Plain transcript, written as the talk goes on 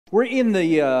We're in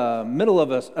the middle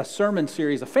of a sermon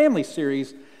series, a family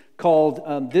series called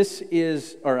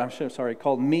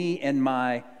called Me and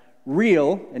My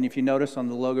Real. And if you notice on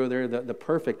the logo there, the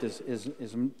perfect is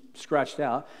scratched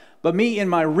out. But Me and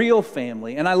My Real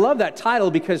Family. And I love that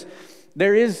title because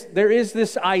there is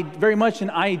this very much an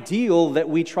ideal that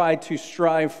we try to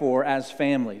strive for as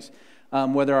families.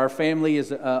 Whether our family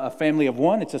is a family of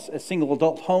one, it's a single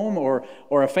adult home,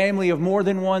 or a family of more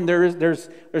than one, there's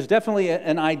definitely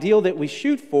an ideal that we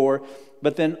shoot for,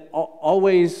 but then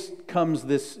always comes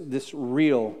this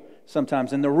real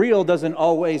sometimes, and the real doesn't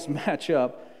always match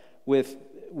up with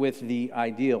the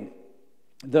ideal.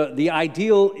 The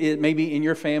ideal maybe in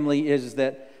your family is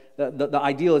that the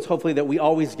ideal is hopefully that we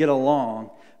always get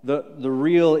along. The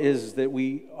real is that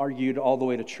we argued all the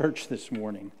way to church this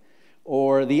morning.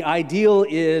 Or the ideal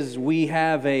is we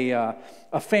have a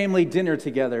family dinner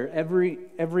together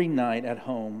every night at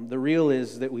home. The real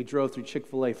is that we drove through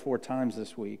Chick-fil-A 4 times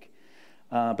this week.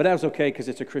 But that was okay because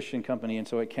it's a Christian company, and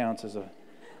so it counts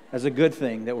as a good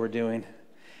thing that we're doing.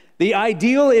 The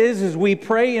ideal is we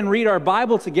pray and read our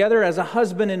Bible together as a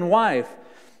husband and wife.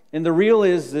 And the real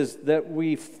is that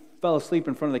we fell asleep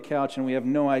in front of the couch and we have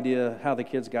no idea how the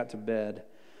kids got to bed.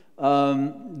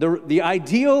 The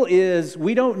ideal is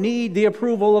we don't need the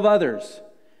approval of others,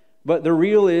 but the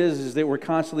real is that we're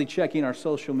constantly checking our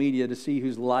social media to see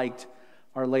who's liked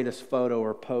our latest photo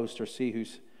or post, or see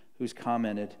who's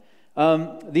commented.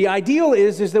 The ideal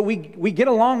is that we get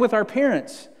along with our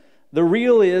parents. The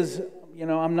real is,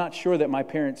 I'm not sure that my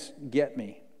parents get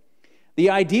me.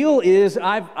 The ideal is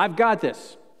I've got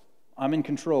this. I'm in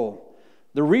control.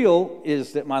 The real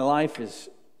is that my life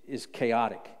is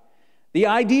chaotic. The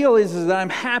ideal is that I'm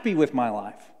happy with my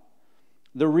life.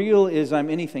 The real is I'm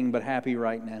anything but happy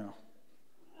right now.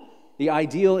 The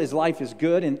ideal is life is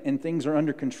good and things are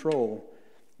under control.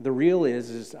 The real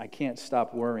is I can't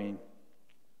stop worrying.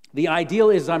 The ideal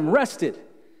is I'm rested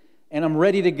and I'm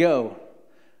ready to go.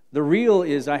 The real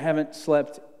is I haven't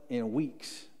slept in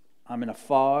weeks. I'm in a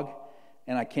fog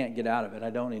and I can't get out of it. I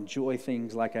don't enjoy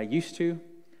things like I used to.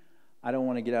 I don't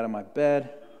want to get out of my bed.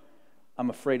 I'm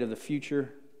afraid of the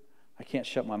future. I can't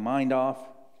shut my mind off.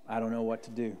 I don't know what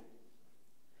to do.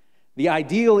 The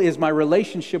ideal is my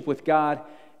relationship with God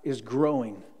is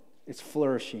growing. It's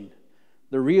flourishing.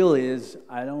 The real is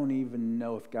I don't even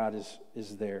know if God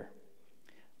is there.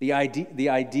 The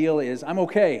ideal is I'm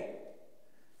okay.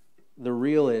 The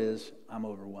real is I'm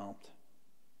overwhelmed.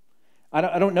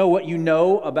 I don't know what you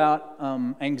know about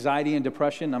anxiety and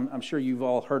depression. I'm sure you've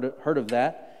all heard of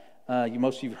that.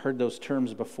 Most of you have heard those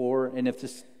terms before. And if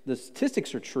the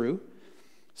statistics are true,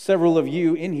 several of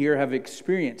you in here have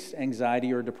experienced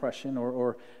anxiety or depression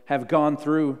or have gone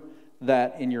through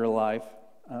that in your life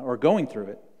or going through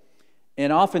it.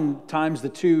 And oftentimes the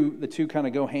two kind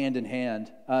of go hand in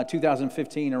hand.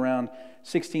 2015, around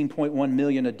 16.1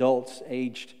 million adults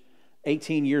aged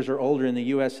 18 years or older in the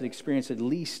U.S. had experienced at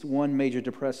least one major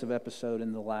depressive episode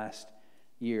in the last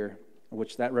year,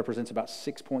 which that represents about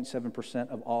 6.7%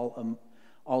 of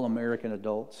all American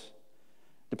adults.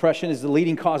 Depression is the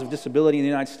leading cause of disability in the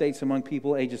United States among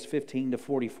people ages 15 to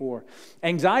 44.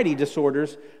 Anxiety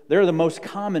disorders, they're the most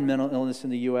common mental illness in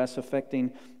the U.S.,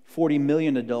 affecting 40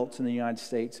 million adults in the United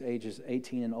States ages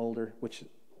 18 and older, which is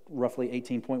roughly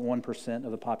 18.1%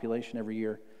 of the population every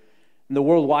year. And the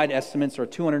worldwide estimates are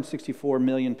 264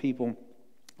 million people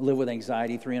live with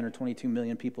anxiety, 322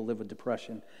 million people live with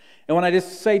depression. And when I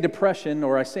just say depression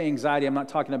or I say anxiety, I'm not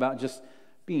talking about just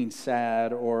being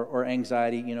sad or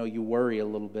anxiety, you worry a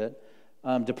little bit.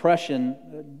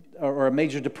 Depression or a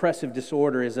major depressive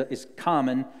disorder is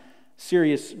common,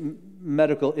 serious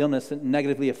medical illness that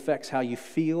negatively affects how you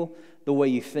feel, the way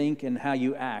you think, and how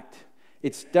you act.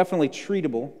 It's definitely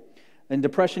treatable. And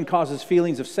depression causes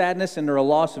feelings of sadness and or a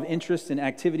loss of interest in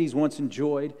activities once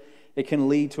enjoyed. It can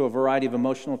lead to a variety of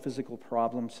emotional and physical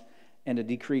problems and a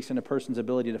decrease in a person's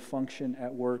ability to function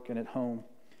at work and at home.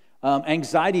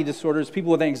 Anxiety disorders,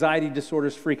 people with anxiety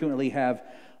disorders frequently have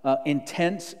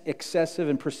intense, excessive,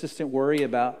 and persistent worry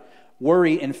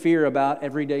and fear about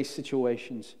everyday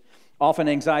situations. Often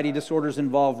anxiety disorders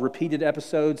involve repeated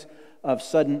episodes of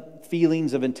sudden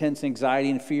feelings of intense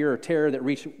anxiety and fear or terror that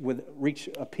reach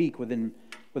a peak within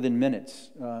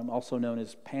minutes, also known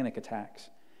as panic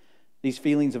attacks. These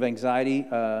feelings of anxiety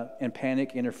and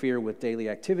panic interfere with daily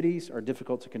activities, are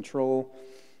difficult to control.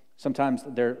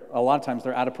 A lot of times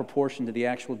they're out of proportion to the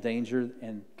actual danger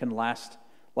and can last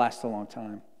a long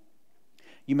time.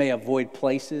 You may avoid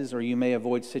places or you may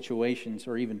avoid situations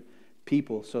or even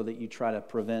people so that you try to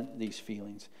prevent these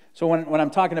feelings. So when I'm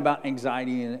talking about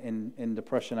anxiety and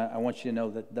depression, I want you to know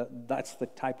that that's the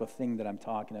type of thing that I'm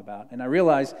talking about. And I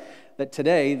realize that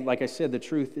today, like I said, the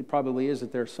truth it probably is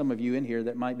that there are some of you in here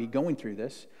that might be going through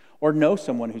this, or know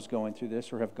someone who's going through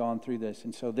this, or have gone through this.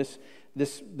 And so the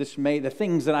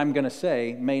things that I'm going to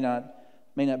say may not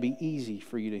be easy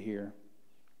for you to hear.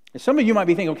 And some of you might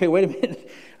be thinking, okay, wait a minute.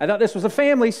 I thought this was a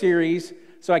family series,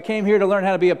 so I came here to learn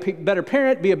how to be a better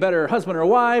parent, be a better husband or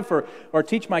wife, or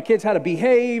teach my kids how to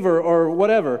behave, or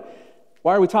whatever.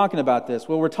 Why are we talking about this?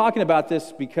 Well, we're talking about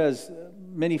this because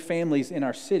many families in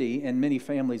our city and many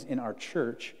families in our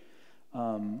church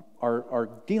are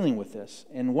dealing with this.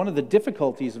 And one of the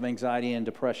difficulties of anxiety and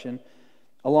depression,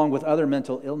 along with other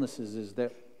mental illnesses, is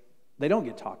that they don't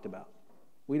get talked about.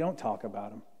 We don't talk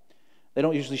about them. They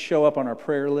don't usually show up on our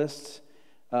prayer lists.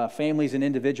 Families and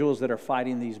individuals that are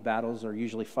fighting these battles are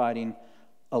usually fighting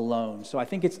alone. So I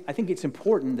think it's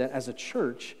important that as a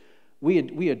church,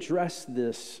 we address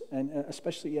this, and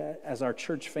especially as our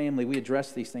church family, we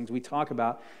address these things. We talk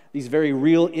about these very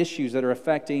real issues that are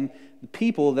affecting the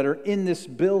people that are in this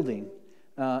building,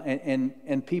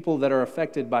 and people that are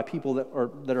affected by people that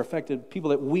are affected,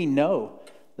 people that we know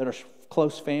that are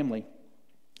close family.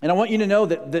 And I want you to know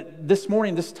that this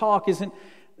morning, this talk isn't,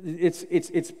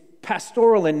 it's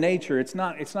pastoral in nature. It's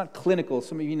not clinical.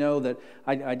 Some of you know that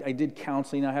I did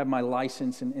counseling. I have my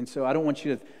license, and so I don't want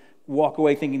you to walk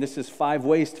away thinking this is 5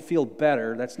 ways to feel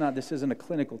better. This isn't a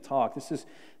clinical talk.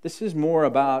 This is more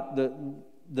about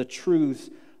the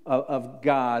truths of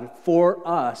God for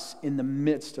us in the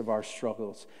midst of our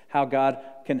struggles. How God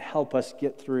can help us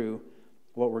get through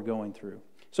what we're going through.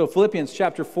 So Philippians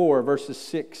chapter 4, verses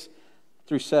 6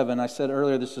 through 7. I said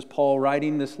earlier, this is Paul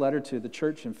writing this letter to the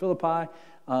church in Philippi.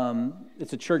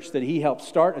 It's a church that he helped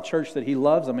start, a church that he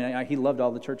loves. I mean, he loved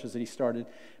all the churches that he started.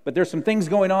 But there's some things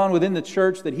going on within the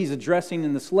church that he's addressing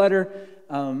in this letter,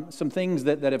 some things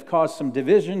that have caused some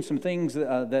division, some things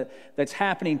that's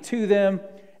happening to them.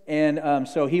 And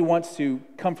so he wants to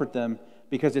comfort them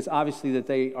because it's obviously that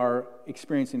they are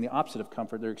experiencing the opposite of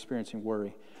comfort. They're experiencing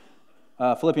worry.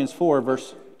 Philippians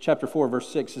chapter 4, verse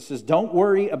 6, it says, "Don't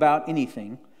worry about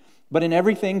anything, but in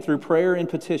everything through prayer and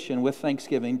petition with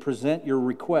thanksgiving, present your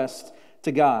requests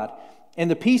to God. And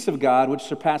the peace of God, which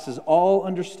surpasses all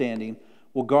understanding,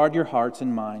 will guard your hearts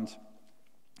and minds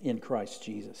in Christ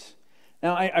Jesus."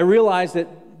 Now, I realize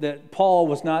that Paul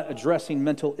was not addressing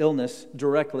mental illness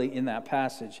directly in that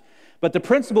passage. But the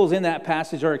principles in that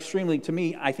passage are extremely, to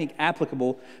me, I think,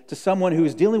 applicable to someone who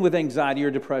is dealing with anxiety or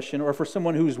depression, or for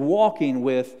someone who's walking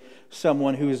with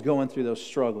someone who is going through those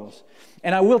struggles.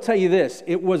 And I will tell you this,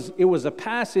 it was a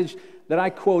passage that I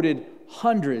quoted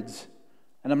hundreds,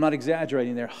 and I'm not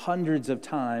exaggerating there, hundreds of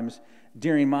times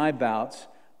during my bouts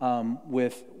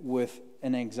with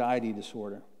an anxiety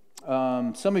disorder.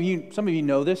 Some of you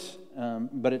know this,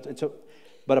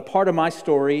 but a part of my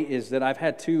story is that I've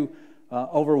had two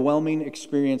overwhelming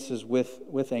experiences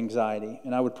with anxiety,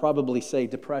 and I would probably say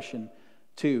depression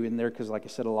too in there, because like I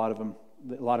said, a lot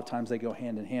of times they go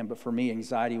hand in hand. But for me,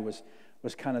 anxiety was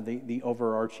kind of the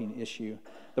overarching issue.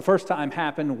 The first time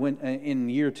happened in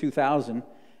the year 2000,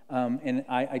 and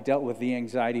I dealt with the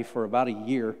anxiety for about a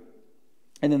year,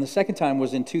 and then the second time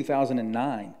was in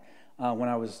 2009. When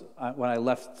I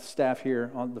left staff here,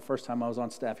 on the first time I was on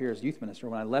staff here as youth minister,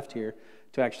 when I left here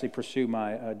to actually pursue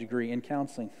my degree in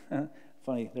counseling.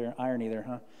 Funny, irony there,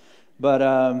 huh? But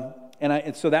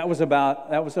so that was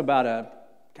about a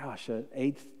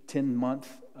 8-10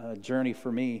 month journey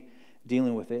for me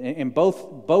dealing with it. And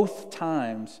both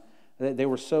times they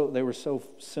were so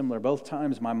similar. Both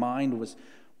times my mind was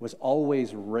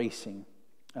always racing.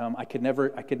 I could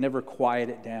never quiet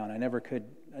it down. I never could.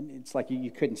 It's like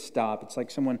you couldn't stop. It's like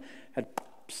someone had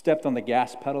stepped on the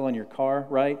gas pedal in your car,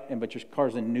 right? But your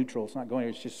car's in neutral. It's not going.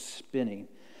 It's just spinning.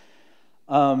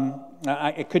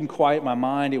 I couldn't quiet my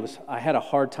mind. I had a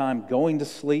hard time going to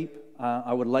sleep.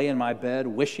 I would lay in my bed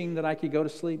wishing that I could go to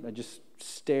sleep. I'd just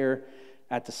stare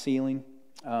at the ceiling.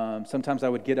 Sometimes I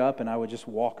would get up and I would just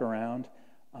walk around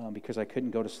because I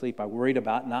couldn't go to sleep. I worried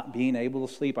about not being able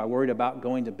to sleep. I worried about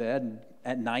going to bed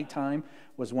at nighttime.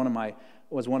 Was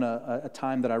a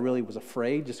time that I really was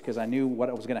afraid, just because I knew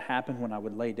what was going to happen when I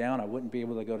would lay down. I wouldn't be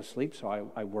able to go to sleep,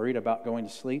 so I worried about going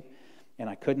to sleep, and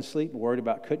I couldn't sleep. Worried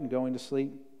about couldn't going to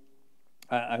sleep.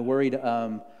 I worried.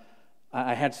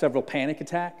 I had several panic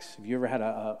attacks. Have you ever had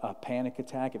a panic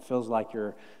attack? It feels like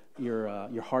your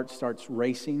heart starts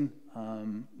racing.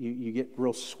 You get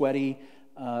real sweaty.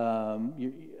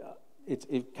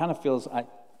 It kind of feels.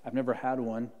 I've never had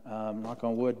one, knock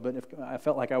on wood, but I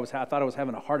felt like I thought I was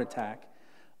having a heart attack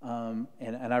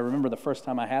And I remember the first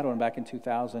time I had one back in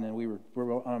 2000, and we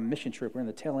were on a mission trip. We were in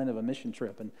the tail end of a mission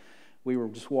trip, and we were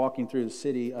just walking through the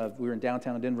city we were in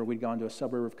downtown Denver. We'd gone to a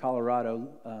suburb of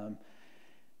Colorado,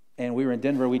 and we were in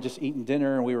Denver. We'd just eaten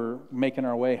dinner, and we were making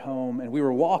our way home, and we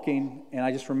were walking, and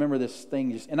I just remember this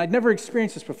thing, and I'd never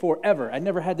experienced this before, ever. I'd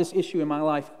never had this issue in my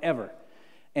life, ever.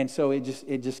 And so it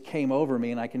just came over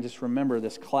me, and I can just remember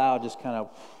this cloud just kind of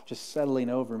just settling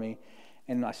over me.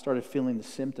 And I started feeling the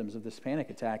symptoms of this panic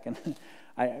attack. And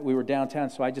we were downtown,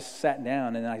 so I just sat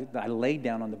down, and I laid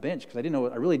down on the bench because I didn't know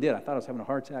what I really did. I thought I was having a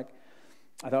heart attack.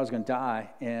 I thought I was going to die.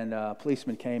 And a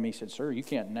policeman came, and he said, "Sir, you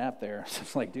can't nap there." So I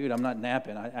was like, "Dude, I'm not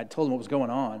napping." I told him what was going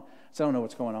on. I said, "I don't know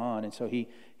what's going on." And so he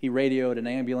radioed an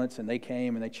ambulance, and they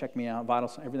came, and they checked me out.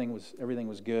 Vitals, everything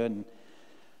was good. And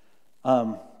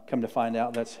come to find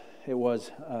out it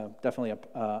was definitely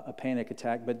a panic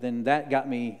attack. But then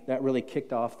that really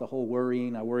kicked off the whole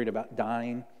worrying. I worried about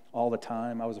dying all the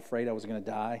time. I was afraid I was going to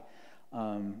die.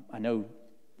 I know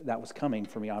that was coming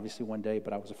for me, obviously, one day,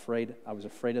 but I was afraid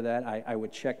of that. I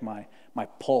would check my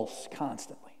pulse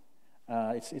constantly.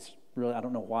 It's really, I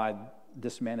don't know why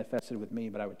this manifested with me,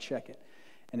 but I would check it.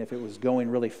 And if it was going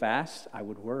really fast, I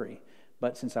would worry.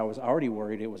 But since I was already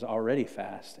worried, it was already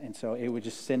fast. And so it would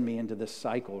just send me into this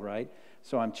cycle, right?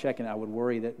 So I'm checking. I would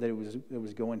worry that it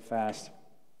was going fast,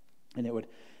 and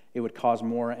it would cause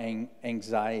more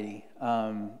anxiety.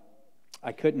 I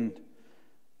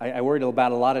worried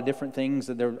about a lot of different things.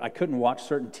 I couldn't watch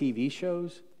certain TV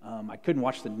shows. I couldn't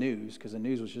watch the news because the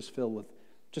news was just filled with,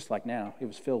 just like now, it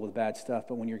was filled with bad stuff.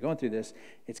 But when you're going through this,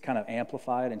 it's kind of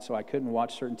amplified. And so I couldn't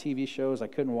watch certain TV shows. I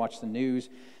couldn't watch the news.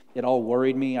 It all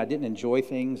worried me. I didn't enjoy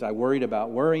things. I worried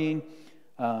about worrying.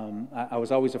 I was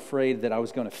always afraid that I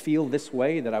was going to feel this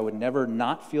way, that I would never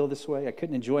not feel this way. I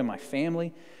couldn't enjoy my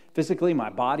family. Physically, my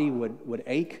body would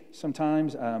ache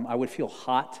sometimes. I would feel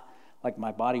hot, like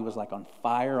my body was like on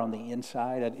fire on the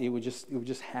inside. It would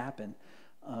just happen.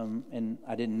 And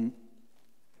I didn't,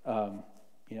 I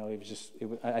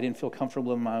didn't feel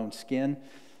comfortable in my own skin.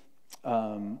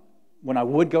 When I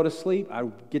would go to sleep, I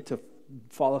would get to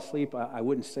fall asleep. I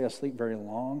wouldn't stay asleep very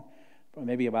long,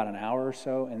 maybe about an hour or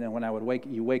so. And then when I would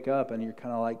wake up and you're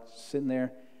kind of like sitting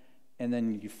there, and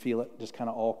then you feel it just kind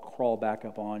of all crawl back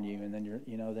up on you, and then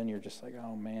you're just like,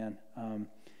 oh man.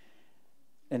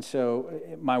 And so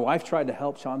my wife tried to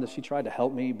help, Shonda. She tried to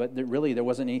help me, but there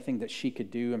wasn't anything that she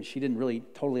could do. I mean, she didn't really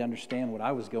totally understand what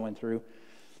I was going through.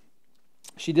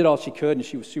 She did all she could, and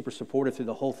she was super supportive through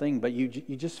the whole thing, but you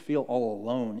just feel all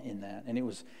alone in that. And it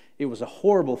was a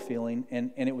horrible feeling,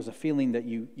 and it was a feeling that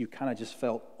you kind of just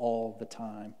felt all the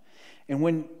time.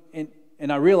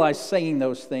 And I realize saying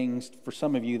those things, for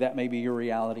some of you, that may be your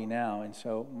reality now. And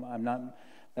so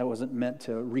that wasn't meant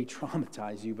to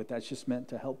re-traumatize you, but that's just meant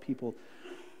to help people.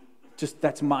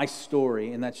 That's my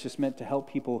story, and that's just meant to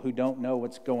help people who don't know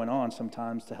what's going on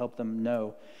sometimes, to help them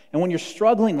know. And when you're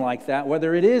struggling like that,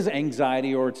 whether it is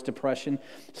anxiety or it's depression,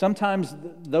 sometimes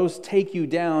those take you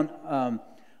down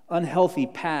unhealthy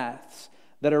paths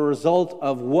that are a result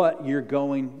of what you're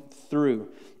going through.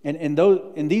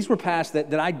 And these were paths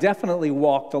that I definitely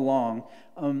walked along.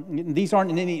 These they're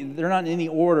not in any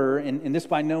order, and this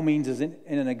by no means is in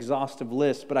an exhaustive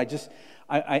list, but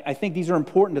I think these are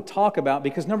important to talk about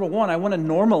because, number one, I want to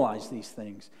normalize these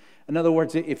things. In other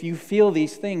words, if you feel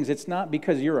these things, it's not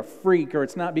because you're a freak or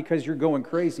it's not because you're going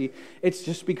crazy. It's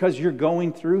just because you're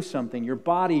going through something. Your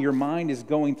body, your mind is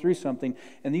going through something,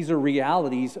 and these are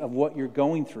realities of what you're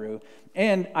going through.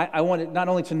 And I want it not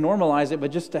only to normalize it,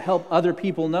 but just to help other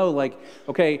people know, like,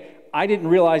 okay, I didn't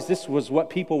realize this was what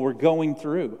people were going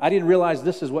through. I didn't realize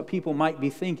this is what people might be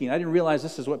thinking. I didn't realize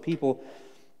this is what people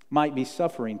might be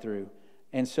suffering through.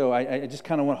 And so I just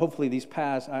kind of want, hopefully these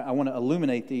paths, I want to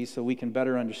illuminate these so we can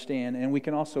better understand, and we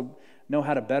can also know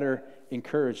how to better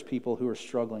encourage people who are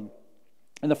struggling.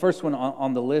 And the first one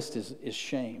on the list is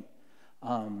shame.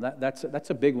 That's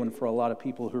a big one for a lot of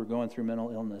people who are going through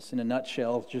mental illness. In a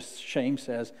nutshell, just shame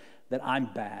says that I'm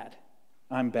bad.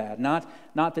 I'm bad. Not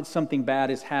that something bad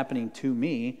is happening to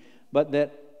me, but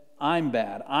that I'm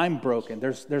bad. I'm broken.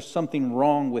 There's something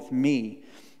wrong with me.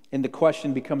 And the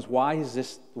question becomes, why is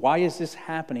this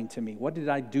happening to me? What did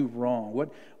I do wrong?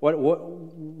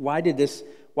 Why did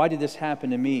this happen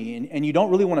to me? And you don't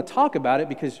really want to talk about it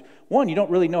because, one, you don't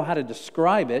really know how to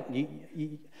describe it.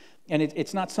 And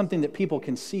it's not something that people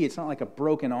can see. It's not like a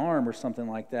broken arm or something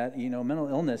like that. Mental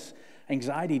illness,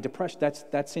 anxiety, depression,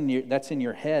 that's in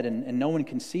your head, and no one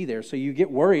can see there. So you get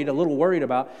a little worried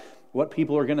about what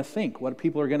people are going to think, what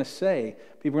people are going to say.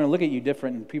 People are going to look at you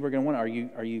different, and people are going to wonder,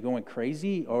 are you going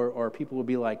crazy? Or people will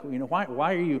be like, why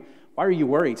are you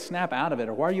worried? Snap out of it.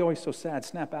 Or why are you always so sad?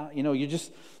 Snap out.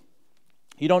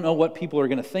 You You don't know what people are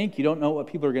going to think. You don't know what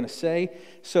people are going to say.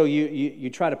 So you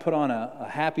try to put on a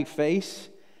happy face,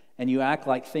 and you act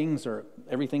like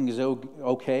everything is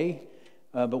okay.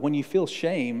 But when you feel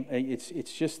shame,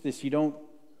 it's just this.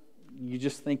 You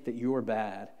just think that you're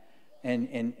bad, and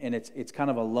it's kind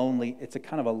of a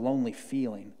lonely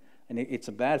feeling, and it's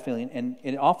a bad feeling, and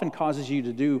it often causes you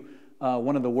to do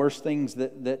one of the worst things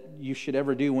that you should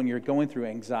ever do when you're going through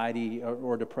anxiety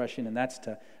or depression, and that's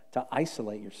to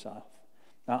isolate yourself.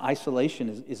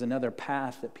 Isolation is another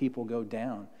path that people go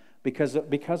down because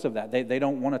of that. They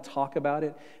don't want to talk about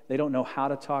it. They don't know how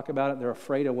to talk about it. They're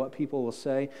afraid of what people will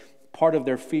say. Part of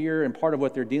their fear and part of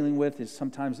what they're dealing with is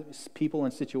sometimes people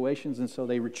and situations, and so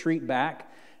they retreat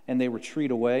back and they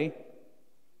retreat away.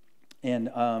 And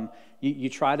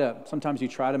sometimes you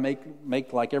try to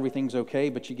make like everything's okay,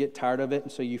 but you get tired of it,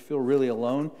 and so you feel really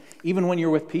alone. Even when you're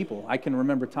with people, I can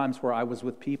remember times where I was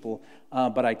with people,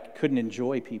 but I couldn't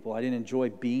enjoy people. I didn't enjoy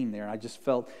being there. I just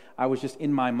felt I was just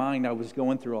in my mind. I was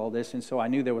going through all this, and so I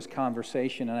knew there was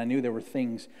conversation, and I knew there were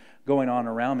things going on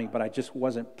around me, but I just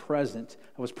wasn't present.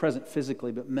 I was present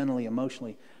physically, but mentally,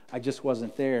 emotionally, I just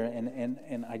wasn't there,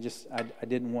 and I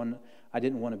didn't want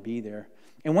to be there.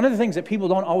 And one of the things that people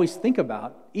don't always think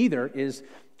about either is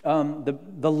the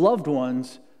loved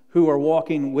ones who are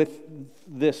walking with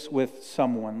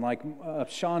someone. Like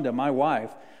Shonda, my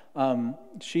wife,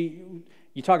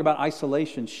 you talk about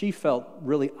isolation. She felt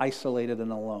really isolated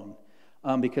and alone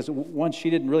because one, she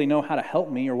didn't really know how to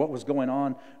help me or what was going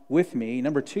on with me.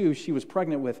 Number two, she was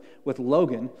pregnant with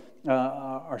Logan,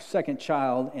 our second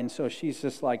child, and so she's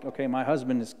just like, okay, my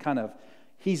husband is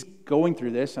he's going through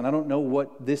this, and I don't know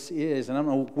what this is, and I don't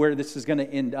know where this is going to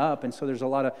end up. And so there's a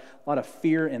lot of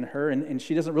fear in her, and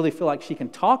she doesn't really feel like she can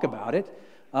talk about it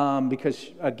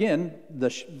because, again,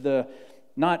 the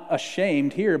not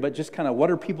ashamed here, but just kind of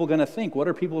what are people going to think? What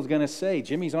are people going to say?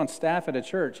 Jimmy's on staff at a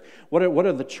church. What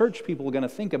are the church people going to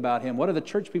think about him? What are the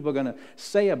church people going to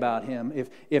say about him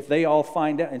if they all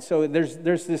find out? And so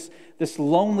there's this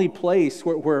lonely place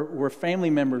where family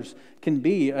members can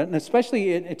be, and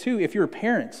especially too if you're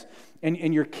parents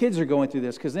and your kids are going through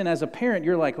this, because then as a parent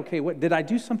you're like, okay, what did I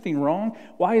do something wrong?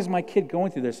 Why is my kid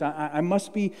going through this? I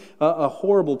must be a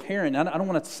horrible parent. I don't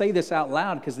want to say this out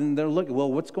loud because then they're looking,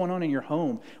 well, what's going on in your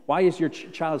home? Why is your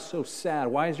child so sad?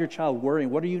 Why is your child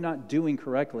worrying? What are you not doing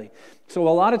correctly? So a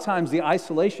lot of times the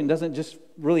isolation doesn't just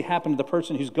really happen to the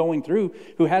person who's going through,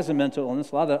 who has a mental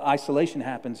illness. A lot of the isolation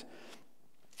happens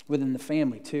within the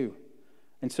family too.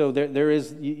 And so there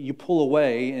is, you pull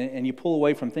away, and you pull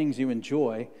away from things you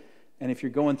enjoy. And if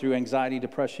you're going through anxiety,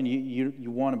 depression,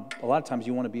 you want to, a lot of times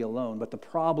you want to be alone. But the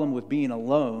problem with being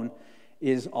alone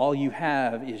is all you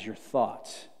have is your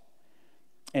thoughts.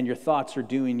 And your thoughts are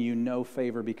doing you no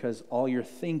favor because all you're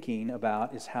thinking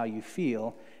about is how you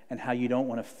feel and how you don't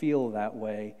want to feel that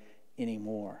way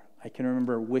anymore. I can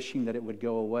remember wishing that it would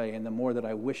go away, and the more that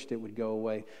I wished it would go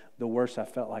away, the worse I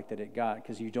felt like that it got,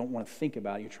 because you don't want to think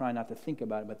about it. You try not to think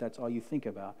about it, but that's all you think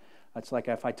about. It's like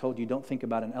if I told you don't think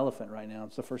about an elephant right now,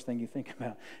 it's the first thing you think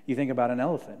about. You think about an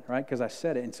elephant, right? Because I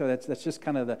said it. And so that's just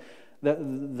kind of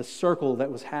the circle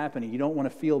that was happening. You don't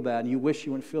want to feel bad, and you wish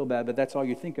you wouldn't feel bad, but that's all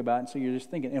you think about, and so you're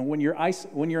just thinking. And when you're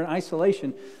in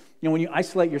isolation, when you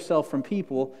isolate yourself from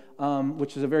people,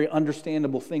 which is a very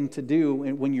understandable thing to do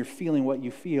when you're feeling what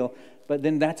you feel, but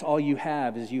then that's all you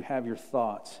have is you have your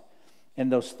thoughts.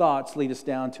 And those thoughts lead us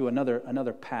down to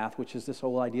another path, which is this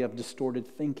whole idea of distorted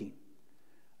thinking.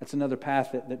 That's another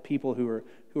path that people who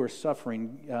are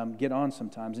suffering get on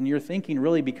sometimes. And your thinking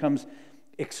really becomes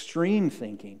extreme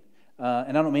thinking.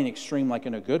 And I don't mean extreme like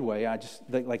in a good way. I just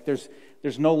like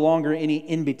there's no longer any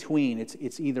in between.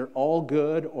 It's either all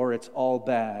good or it's all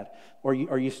bad. Or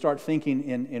you start thinking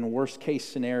in worst case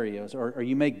scenarios. Or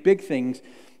you make big things,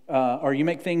 or you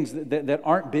make things that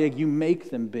aren't big. You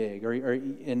make them big,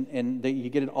 and you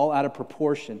get it all out of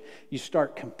proportion. You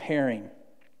start comparing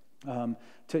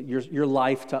to your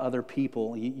life to other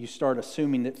people. You start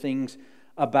assuming that things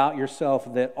about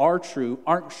yourself that are true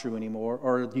aren't true anymore,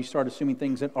 or you start assuming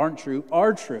things that aren't true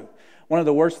are true. One of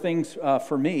the worst things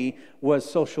for me was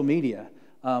social media.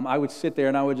 I would sit there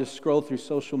and I would just scroll through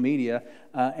social media,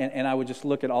 and I would just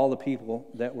look at all the people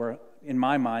that were in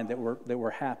my mind that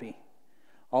were happy,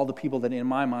 all the people that in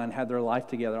my mind had their life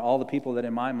together, all the people that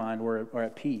in my mind were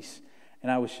at peace. And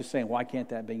I was just saying, why can't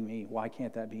that be me? Why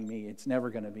can't that be me? It's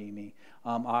never going to be me.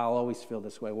 I'll always feel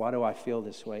this way. Why do I feel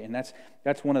this way? And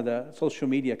that's one of the social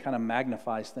media kind of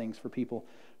magnifies things for people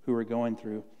who are going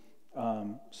through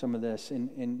some of this.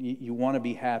 And you want to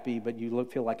be happy, but you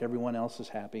feel like everyone else is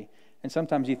happy. And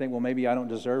sometimes you think, well, maybe I don't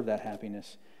deserve that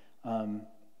happiness. And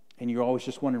you're always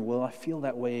just wondering, will I feel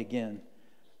that way again?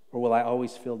 Or will I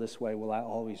always feel this way? Will I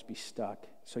always be stuck?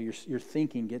 So your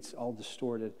thinking gets all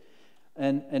distorted.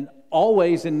 And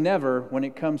always and never, when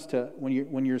it comes to,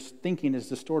 when your thinking is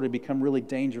distorted, become really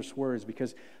dangerous words,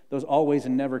 because those always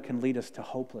and never can lead us to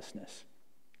hopelessness.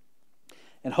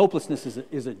 And hopelessness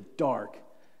is a dark,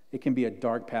 it can be a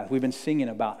dark path. We've been singing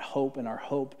about hope and our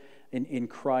hope in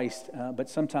Christ, but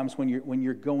sometimes when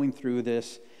you're going through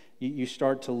this, you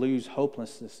start to lose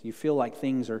hopelessness. You feel like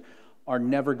things are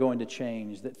never going to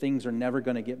change, that things are never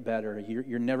going to get better.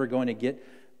 You're never going to get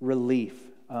relief.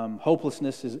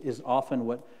 Hopelessness is often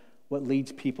what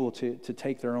leads people to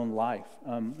take their own life.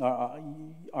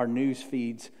 Our news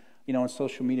feeds, on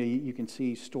social media, you can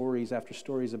see stories after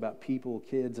stories about people,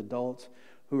 kids, adults,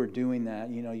 who are doing that.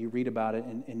 You read about it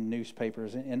in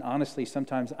newspapers. And honestly,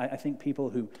 sometimes I think people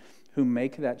who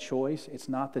make that choice, it's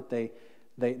not that they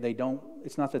don't,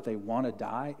 it's not that they want to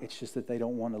die, it's just that they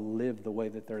don't want to live the way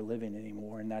that they're living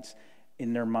anymore. And that's,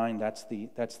 in their mind, that's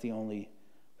the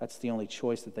only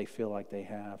choice that they feel like they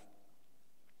have.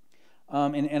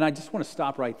 And I just want to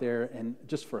stop right there and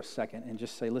just for a second and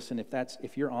just say, listen,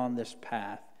 if you're on this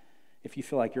path, if you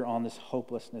feel like you're on this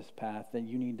hopelessness path, then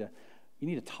you need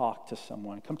to talk to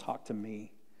someone. Come talk to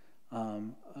me,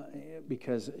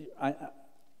 because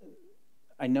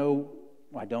I know,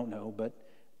 well, I don't know, but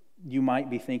you might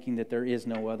be thinking that there is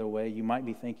no other way. You might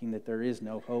be thinking that there is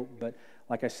no hope. But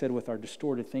like I said, with our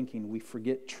distorted thinking, we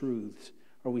forget truths,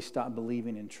 or we stop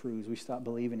believing in truths. We stop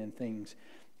believing in things.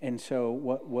 And so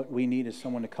what we need is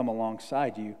someone to come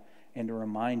alongside you and to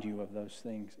remind you of those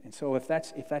things. And so if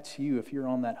that's you, if you're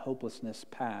on that hopelessness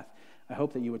path, I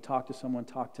hope that you would talk to someone,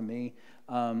 talk to me.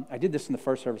 I did this in the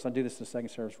first service. I'll do this in the second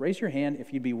service. Raise your hand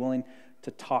if you'd be willing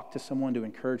to talk to someone, to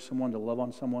encourage someone, to love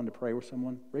on someone, to pray with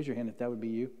someone. Raise your hand if that would be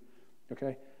you.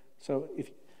 Okay? So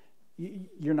if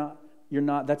you're not,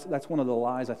 that's one of the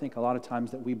lies I think a lot of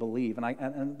times that we believe. And I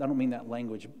don't mean that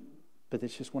language, but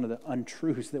it's just one of the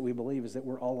untruths that we believe, is that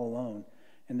we're all alone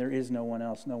and there is no one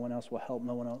else. No one else will help,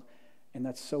 no one else. And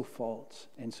that's so false.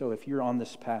 And so if you're on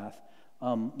this path,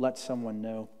 let someone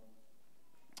know,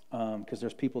 because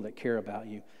there's people that care about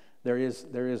you. There is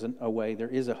a way, there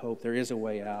is a hope, there is a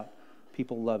way out.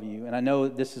 People love you. And I know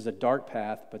this is a dark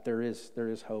path, but there is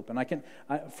hope. And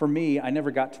for me, I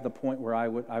never got to the point where I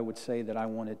would say that I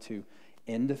wanted to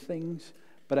end things,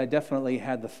 but I definitely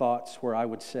had the thoughts where I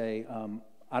would say,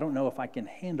 I don't know if I can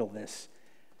handle this,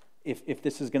 if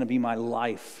this is going to be my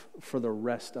life for the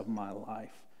rest of my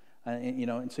life.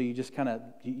 And so you just kind of,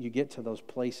 you get to those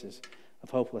places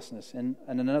of hopelessness. And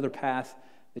another path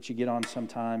that you get on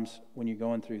sometimes when you're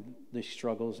going through these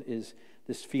struggles is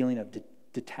this feeling of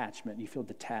detachment. You feel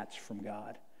detached from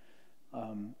God.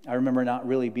 I remember not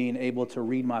really being able to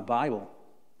read my Bible.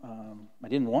 I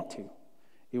didn't want to.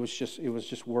 It was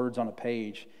just words on a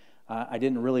page. I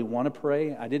didn't really want to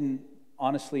pray. I didn't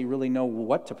honestly really know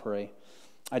what to pray.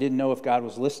 I didn't know if God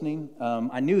was listening.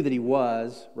 I knew that He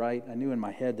was, right? I knew in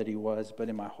my head that He was, but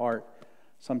in my heart,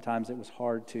 sometimes it was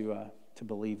hard to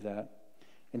believe that.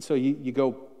 And so you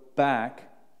go back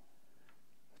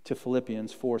to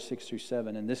Philippians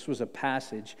 4:6-7, and this was a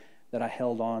passage that I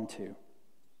held on to.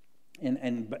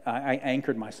 And I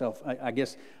anchored myself. I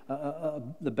guess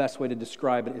the best way to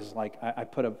describe it is like I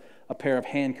put a pair of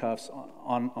handcuffs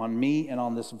on me and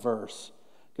on this verse,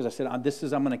 because I said, I'm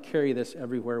going to carry this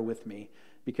everywhere with me,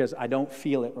 because I don't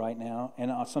feel it right now,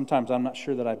 and sometimes I'm not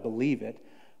sure that I believe it,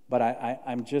 but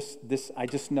I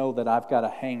just know that I've got to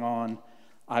hang on.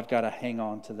 I've got to hang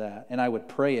on to that, and I would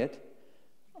pray it,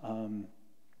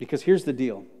 because here's the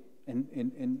deal,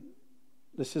 and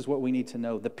this is what we need to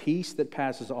know: the peace that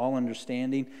passes all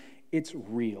understanding, it's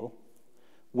real,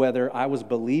 whether I was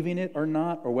believing it or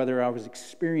not, or whether I was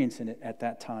experiencing it at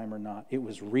that time or not. It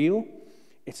was real.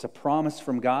 It's a promise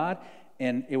from God,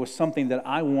 and it was something that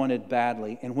I wanted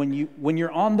badly. And when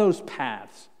you're on those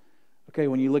paths, okay,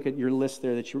 when you look at your list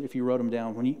there, if you wrote them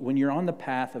down, when you're on the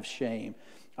path of shame,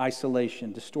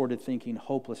 isolation, distorted thinking,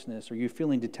 hopelessness, or you're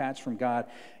feeling detached from God,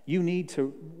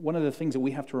 one of the things that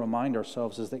we have to remind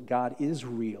ourselves is that God is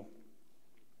real.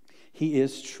 He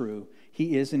is true.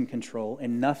 He is in control,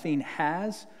 and nothing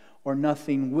has or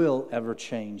nothing will ever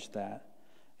change that.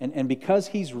 And because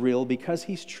He's real, because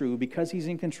He's true, because He's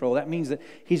in control, that means that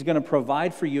He's going to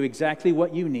provide for you exactly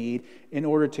what you need in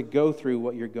order to go through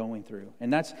what you're going through.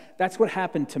 And that's what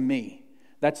happened to me.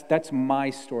 That's my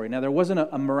story. Now, there wasn't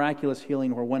a miraculous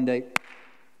healing where one day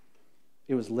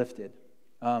it was lifted.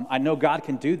 I know God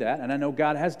can do that, and I know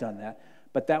God has done that,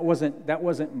 but that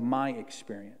wasn't my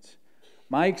experience.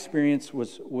 My experience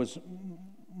was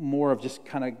more of just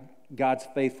kind of God's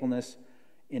faithfulness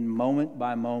in moment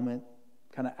by moment,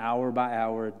 kind of hour by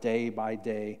hour, day by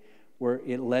day, where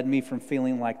it led me from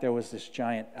feeling like there was this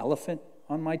giant elephant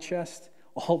on my chest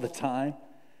all the time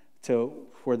to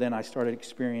where then I started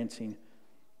experiencing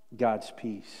God's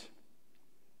peace.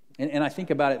 And I think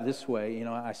about it this way. You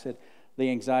know, I said the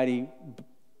anxiety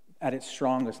at its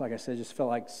strongest, like I said, just felt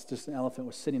like just an elephant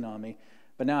was sitting on me.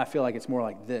 But now I feel like it's more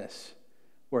like this,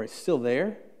 where it's still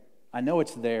there. I know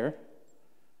it's there,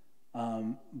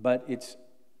 but it's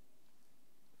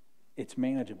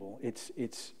manageable. It's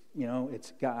you know,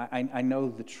 it's God. I know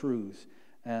the truths,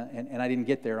 and I didn't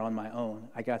get there on my own.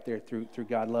 I got there through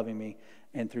God loving me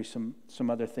and through some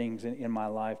other things in my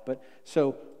life. But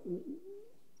so,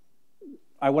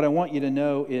 what I want you to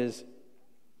know is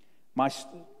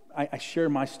I share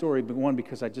my story, but one,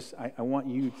 because I want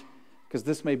you, because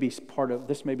this may be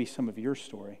some of your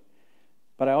story.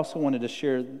 But I also wanted to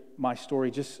share my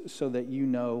story just so that you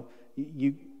know,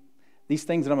 these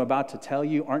things that I'm about to tell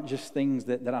you aren't just things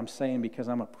that I'm saying because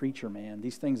I'm a preacher man.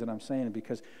 These things that I'm saying are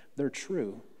because they're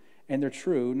true. And they're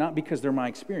true, not because they're my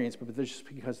experience, but they're just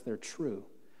because they're true.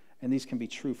 And these can be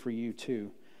true for you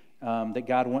too. That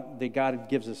God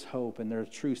gives us hope, and there are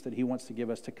truths that He wants to give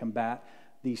us to combat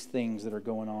these things that are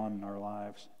going on in our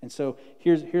lives. And so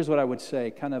here's what I would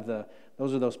say, kind of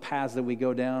those are those paths that we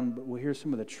go down, but here's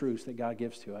some of the truths that God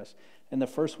gives to us. And the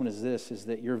first one is this, is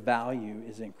that your value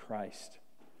is in Christ.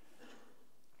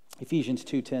 Ephesians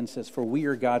 2:10 says, "For we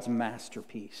are God's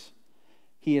masterpiece.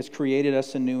 He has created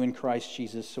us anew in Christ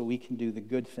Jesus so we can do the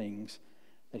good things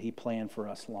that He planned for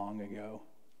us long ago."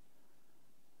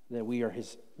 That we are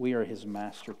His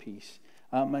masterpiece.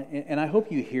 And I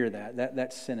hope you hear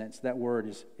that sentence, that word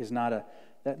is not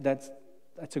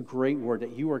that's a great word,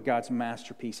 that you are God's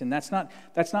masterpiece. And that's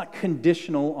not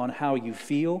conditional on how you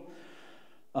feel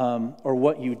or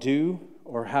what you do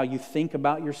or how you think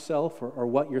about yourself or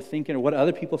what you're thinking or what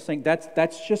other people think.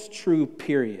 That's just true,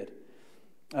 period.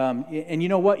 And you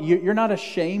know what? You're not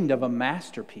ashamed of a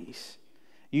masterpiece.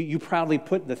 You proudly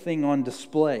put the thing on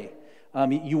display.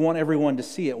 You want everyone to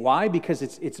see it. Why? Because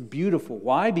it's beautiful.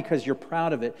 Why? Because you're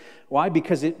proud of it. Why?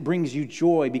 Because it brings you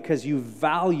joy, because you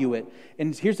value it.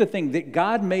 And here's the thing, that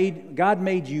God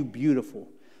made you beautiful.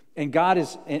 And God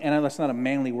is, and that's not a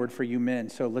manly word for you men,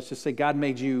 so let's just say God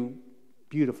made you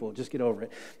beautiful. Just get over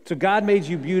it. So God made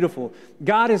you beautiful.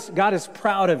 God is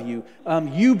proud of you.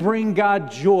 You bring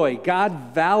God joy.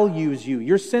 God values you.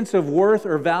 Your sense of worth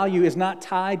or value is not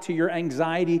tied to your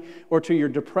anxiety or to your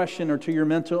depression or to your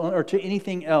mental or to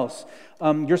anything else.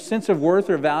 Your sense of worth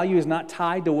or value is not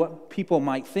tied to what people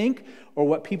might think or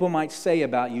what people might say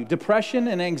about you. Depression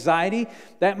and anxiety,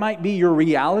 that might be your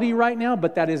reality right now,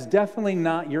 but that is definitely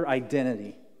not your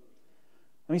identity.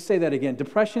 Let me say that again.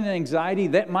 Depression and anxiety,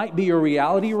 that might be your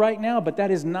reality right now, but that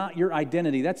is not your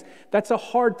identity. That's a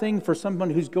hard thing for someone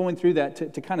who's going through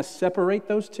that to kind of separate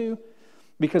those two,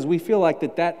 because we feel like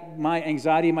that my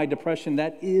anxiety, my depression,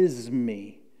 that is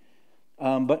me.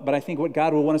 But I think what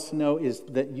God will want us to know is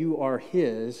that you are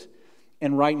His,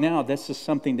 and right now this is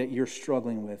something that you're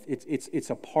struggling with. It's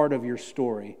a part of your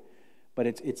story, but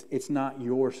it's not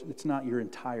yours. It's not your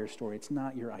entire story. It's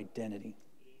not your identity.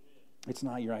 It's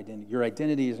not your identity. Your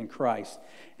identity is in Christ,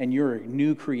 and you're a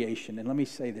new creation. And let me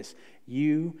say this,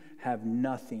 you have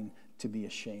nothing to be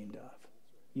ashamed of.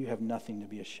 You have nothing to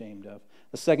be ashamed of.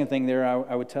 The second thing there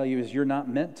I would tell you is you're not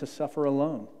meant to suffer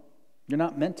alone. You're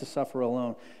not meant to suffer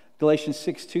alone. Galatians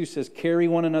 6:2 says, "Carry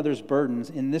one another's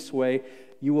burdens. In this way,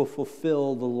 you will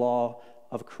fulfill the law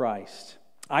of Christ."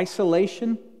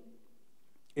 Isolation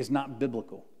is not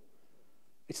biblical.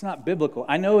 It's not biblical.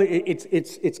 I know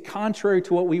it's contrary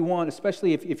to what we want,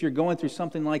 especially if you're going through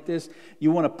something like this.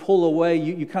 You want to pull away.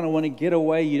 You kind of want to get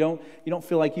away. You don't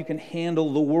feel like you can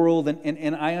handle the world,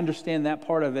 and I understand that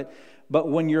part of it. But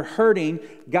when you're hurting,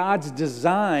 God's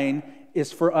design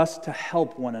is for us to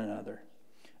help one another.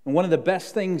 And one of the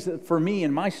best things for me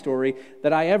in my story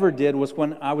that I ever did was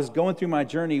when I was going through my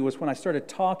journey was when I started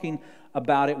talking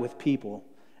about it with people.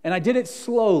 And I did it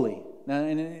slowly.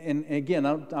 And again,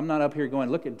 I'm not up here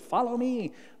going, look, follow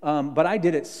me. But I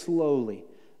did it slowly.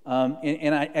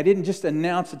 And I didn't just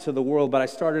announce it to the world, but I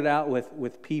started out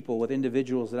with people, with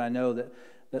individuals that I know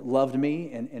that loved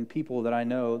me and people that I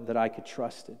know that I could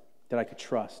trust.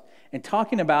 And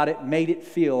talking about it made it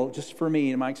feel, just for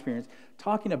me in my experience,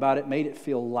 talking about it made it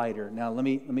feel lighter. Now, let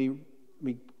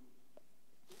me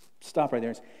stop right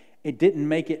there. It didn't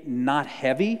make it not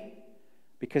heavy,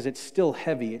 because it's still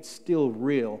heavy, it's still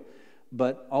real.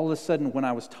 But all of a sudden, when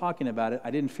I was talking about it,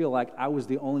 I didn't feel like I was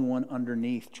the only one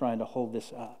underneath trying to hold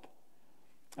this up.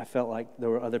 I felt like there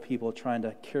were other people trying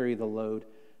to carry the load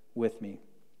with me.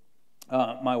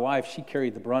 My wife, she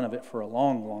carried the brunt of it for a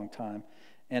long, long time,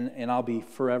 and I'll be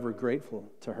forever grateful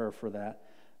to her for that.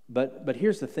 But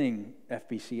here's the thing,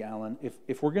 FBC Allen.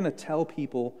 If we're going to tell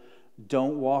people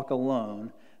don't walk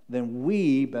alone, then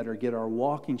we better get our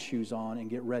walking shoes on and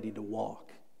get ready to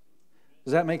walk.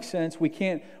 Does that make sense? We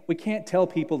can't tell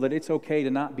people that it's okay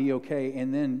to not be okay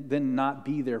and then not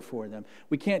be there for them.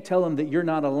 We can't tell them that you're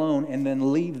not alone and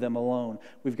then leave them alone.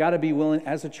 We've got to be willing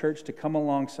as a church to come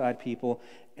alongside people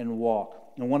and walk.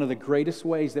 And one of the greatest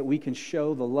ways that we can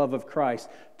show the love of Christ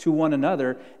to one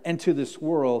another and to this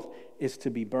world is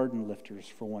to be burden lifters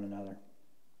for one another.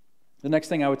 The next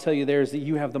thing I would tell you there is that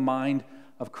you have the mind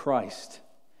of Christ.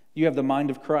 You have the mind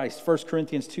of Christ. 1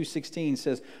 Corinthians 2:16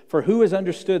 says, "For who has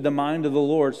understood the mind of the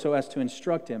Lord so as to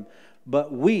instruct him?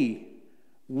 But we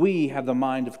have the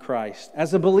mind of Christ."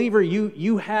 As a believer,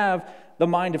 you have the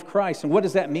mind of Christ. And what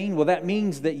does that mean? Well, that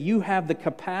means that you have the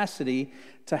capacity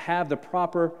to have the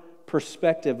proper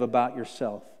perspective about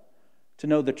yourself, to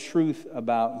know the truth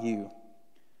about you.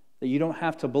 That you don't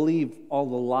have to believe all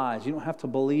the lies. You don't have to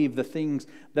believe the things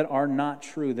that are not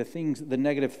true, the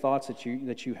negative thoughts that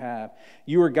you have.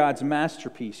 You are God's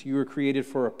masterpiece. You were created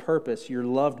for a purpose. You're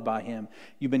loved by Him.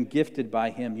 You've been gifted by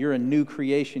Him. You're a new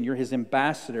creation. You're His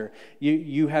ambassador.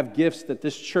 You have gifts that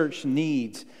this church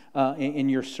needs in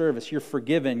your service. You're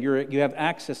forgiven. You have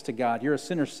access to God. You're a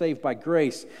sinner saved by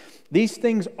grace. These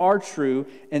things are true,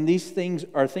 and these things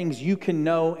are things you can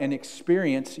know and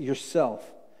experience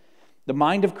yourself. The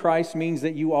mind of Christ means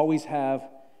that you always have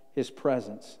His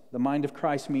presence. The mind of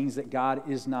Christ means that God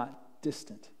is not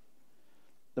distant.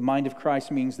 The mind of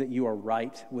Christ means that you are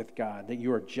right with God, that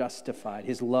you are justified.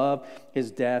 His love,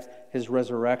 His death, His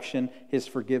resurrection, His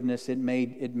forgiveness, it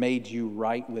made you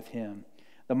right with Him.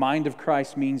 The mind of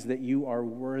Christ means that you are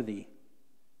worthy.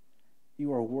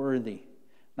 You are worthy,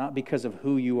 not because of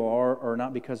who you are or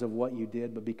not because of what you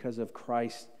did, but because of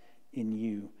Christ in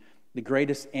you. The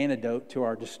greatest antidote to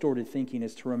our distorted thinking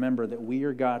is to remember that we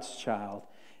are God's child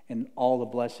and all the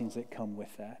blessings that come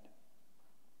with that.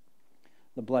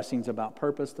 The blessings about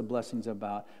purpose, the blessings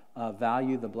about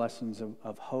value, the blessings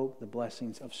of hope, the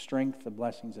blessings of strength, the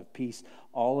blessings of peace,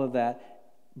 all of that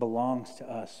belongs to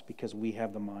us because we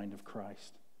have the mind of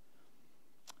Christ.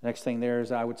 Next thing there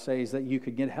is, I would say, is that you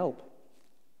could get help.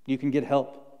 You can get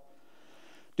help.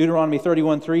 Deuteronomy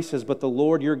 31:3 says, "But the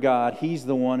Lord your God, He's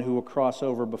the one who will cross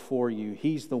over before you.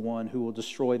 He's the one who will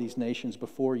destroy these nations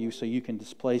before you so you can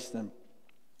displace them.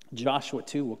 Joshua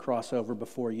too will cross over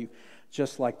before you,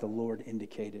 just like the Lord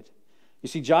indicated." You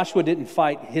see, Joshua didn't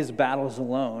fight his battles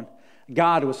alone.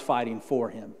 God was fighting for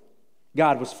him.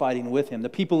 God was fighting with him. The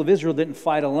people of Israel didn't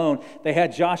fight alone. They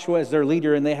had Joshua as their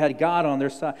leader, and they had God on their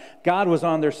side. God was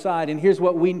on their side. And here's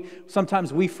what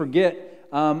sometimes we forget.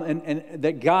 And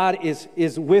that God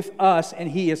is with us and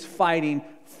He is fighting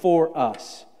for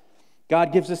us.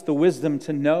 God gives us the wisdom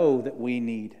to know that we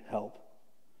need help.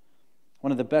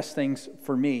 One of the best things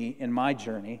for me in my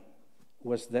journey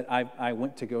was that I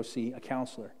went to go see a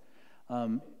counselor.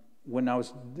 When I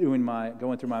was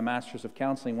going through my master's of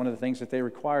counseling, one of the things that they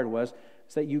required was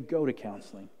that you go to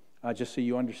counseling, just so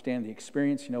you understand the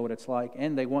experience, you know what it's like,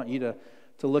 and they want you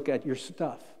to look at your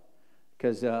stuff.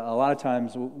 Because a lot of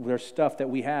times there's stuff that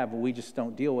we have, but we just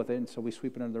don't deal with it, and so we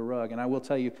sweep it under the rug. And I will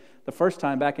tell you, the first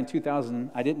time back in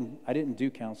 2000, I didn't do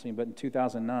counseling, but in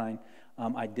 2009,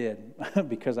 I did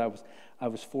because I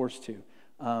was forced to.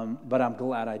 But I'm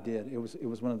glad I did. It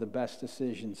was one of the best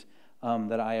decisions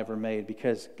that I ever made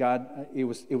because God. It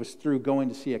was through going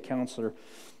to see a counselor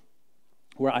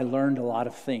where I learned a lot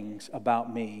of things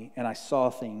about me, and I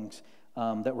saw things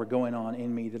that were going on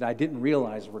in me that I didn't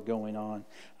realize were going on.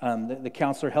 The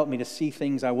counselor helped me to see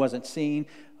things I wasn't seeing.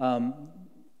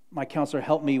 My counselor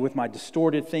helped me with my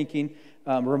distorted thinking,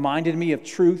 reminded me of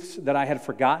truths that I had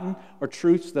forgotten or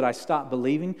truths that I stopped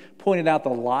believing, pointed out the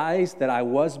lies that I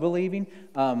was believing.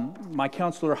 My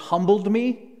counselor humbled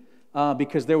me.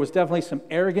 Because there was definitely some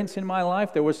arrogance in my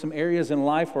life. There was some areas in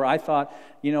life where I thought,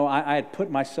 I had put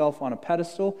myself on a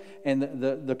pedestal, and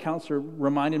the counselor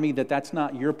reminded me that that's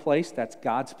not your place, that's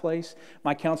God's place.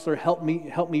 My counselor helped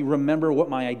me remember what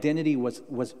my identity was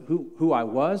who I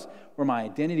was, where my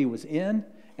identity was in,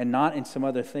 and not in some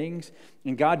other things.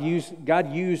 And God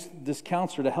used this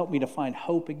counselor to help me to find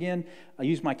hope again. I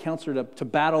used my counselor to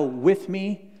battle with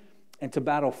me and to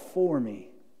battle for me.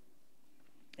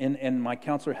 And my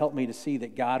counselor helped me to see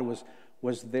that God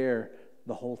was there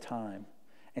the whole time.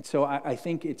 And so I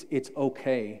think it's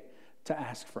okay to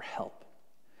ask for help.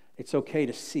 It's okay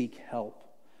to seek help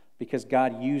because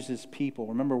God uses people.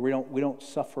 Remember, we don't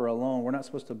suffer alone. We're not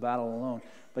supposed to battle alone.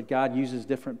 But God uses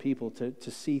different people to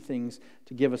see things,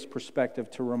 to give us perspective,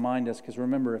 to remind us. Because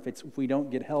remember, if we don't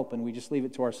get help and we just leave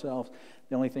it to ourselves,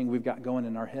 the only thing we've got going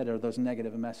in our head are those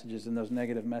negative messages. And those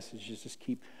negative messages just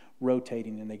keep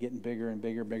rotating and they're getting bigger and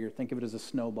bigger and bigger. Think of it as a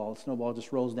snowball. A snowball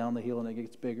just rolls down the hill and it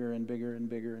gets bigger and bigger and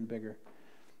bigger and bigger.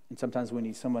 And sometimes we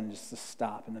need someone just to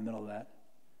stop in the middle of that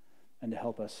and to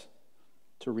help us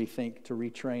to rethink, to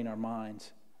retrain our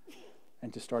minds,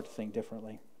 and to start to think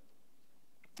differently.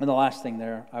 And the last thing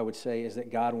there, I would say, is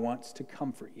that God wants to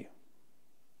comfort you.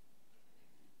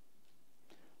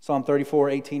 Psalm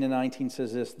 34, 18 and 19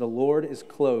 says this, "The Lord is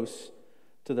close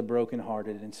to the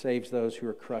brokenhearted and saves those who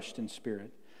are crushed in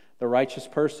spirit. The righteous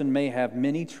person may have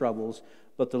many troubles,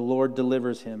 but the Lord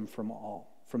delivers him from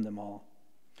them all."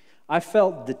 I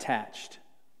felt detached.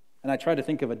 And I tried to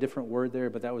think of a different word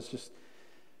there, but that was just,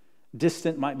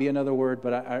 distant might be another word,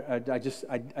 but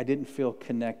I didn't feel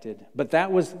connected. But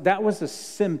that was a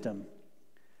symptom.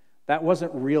 That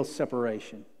wasn't real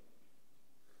separation.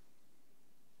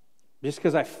 Just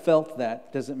because I felt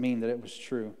that doesn't mean that it was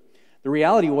true. The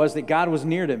reality was that God was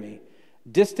near to me.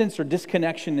 Distance or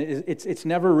disconnection, it's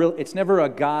never a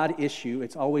God issue.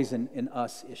 It's always an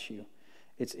us issue.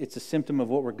 It's a symptom of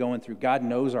what we're going through. God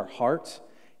knows our hearts.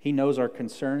 He knows our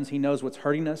concerns. He knows what's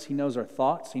hurting us. He knows our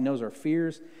thoughts. He knows our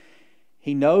fears.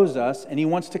 He knows us, and He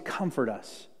wants to comfort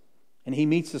us. And He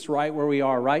meets us right where we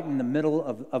are, right in the middle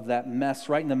of that mess,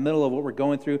 right in the middle of what we're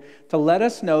going through, to let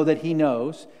us know that He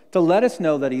knows, to let us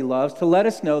know that He loves, to let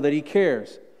us know that He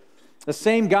cares. The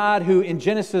same God who in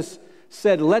Genesis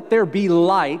said, "Let there be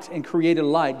light," and created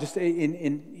light. Just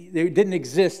it didn't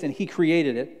exist, and He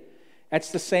created it.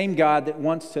 That's the same God that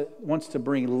wants to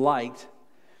bring light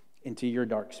into your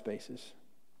dark spaces.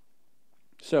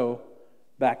 So,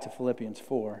 back to Philippians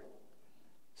 4,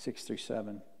 6 through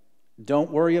 7.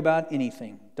 Don't worry about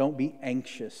anything. Don't be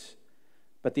anxious.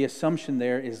 But the assumption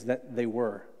there is that they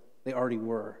already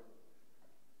were.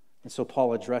 And so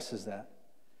Paul addresses that.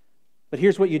 But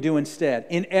here's what you do instead.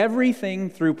 In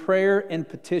everything through prayer and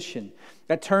petition.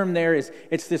 That term there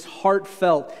it's this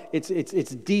heartfelt, it's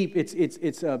deep,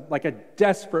 it's like a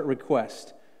desperate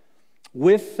request.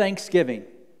 With thanksgiving.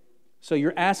 So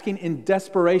you're asking in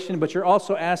desperation, but you're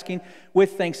also asking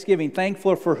with thanksgiving.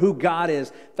 Thankful for who God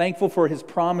is. Thankful for His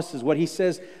promises, what He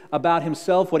says about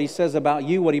Himself, what He says about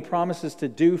you, what He promises to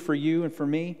do for you and for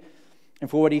me,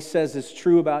 and for what He says is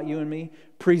true about you and me.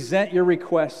 Present your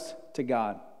requests to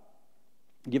God.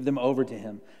 Give them over to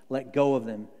Him. Let go of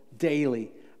them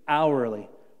daily, hourly,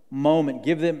 moment.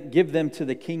 Give them to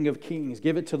the King of Kings.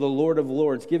 Give it to the Lord of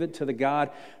Lords. Give it to the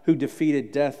God who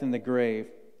defeated death and the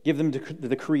grave. Give them to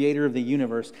the Creator of the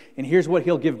universe. And here's what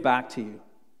He'll give back to you.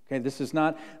 Okay, this is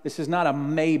not a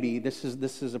maybe. This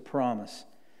is a promise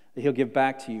that He'll give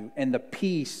back to you. And the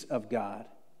peace of God,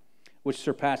 which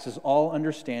surpasses all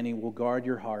understanding, will guard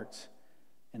your hearts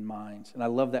and minds. And I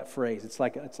love that phrase. It's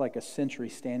like a sentry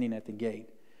standing at the gate.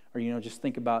 Or just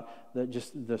think about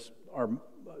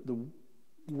the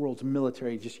world's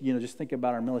military. Just think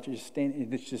about our military just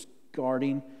standing. It's just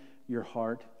guarding your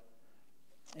heart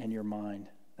and your mind.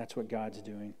 That's what God's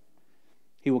doing.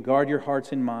 He will guard your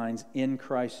hearts and minds in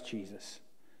Christ Jesus,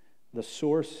 the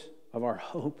source of our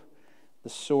hope, the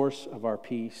source of our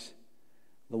peace,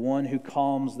 the one who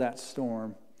calms that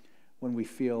storm when we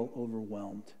feel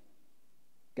overwhelmed.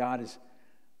 God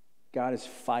is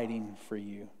fighting for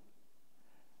you.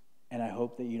 And I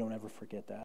hope that you don't ever forget that.